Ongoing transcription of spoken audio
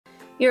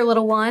Your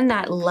little one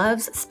that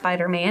loves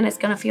Spider-Man is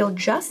gonna feel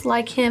just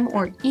like him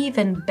or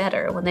even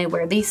better when they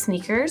wear these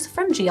sneakers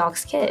from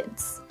Geox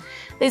Kids.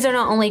 These are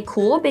not only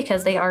cool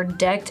because they are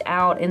decked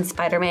out in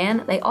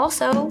Spider-Man, they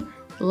also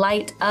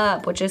light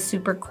up, which is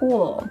super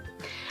cool.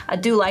 I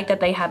do like that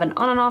they have an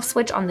on and off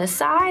switch on this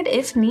side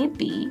if need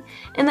be,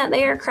 and that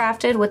they are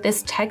crafted with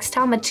this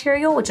textile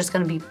material, which is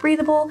going to be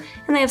breathable,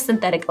 and they have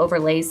synthetic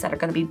overlays that are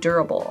going to be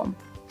durable.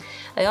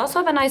 They also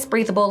have a nice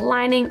breathable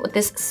lining with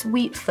this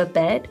sweet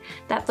footbed.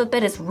 That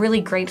footbed is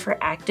really great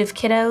for active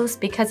kiddos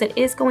because it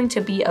is going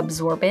to be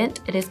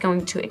absorbent. It is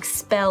going to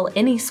expel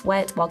any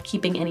sweat while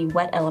keeping any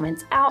wet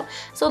elements out,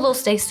 so they'll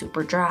stay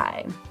super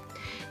dry.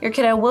 Your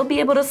kiddo will be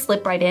able to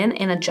slip right in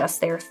and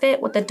adjust their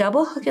fit with a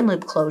double hook and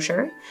loop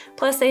closure.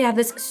 Plus they have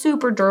this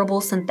super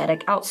durable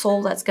synthetic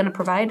outsole that's going to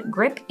provide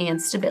grip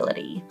and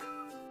stability.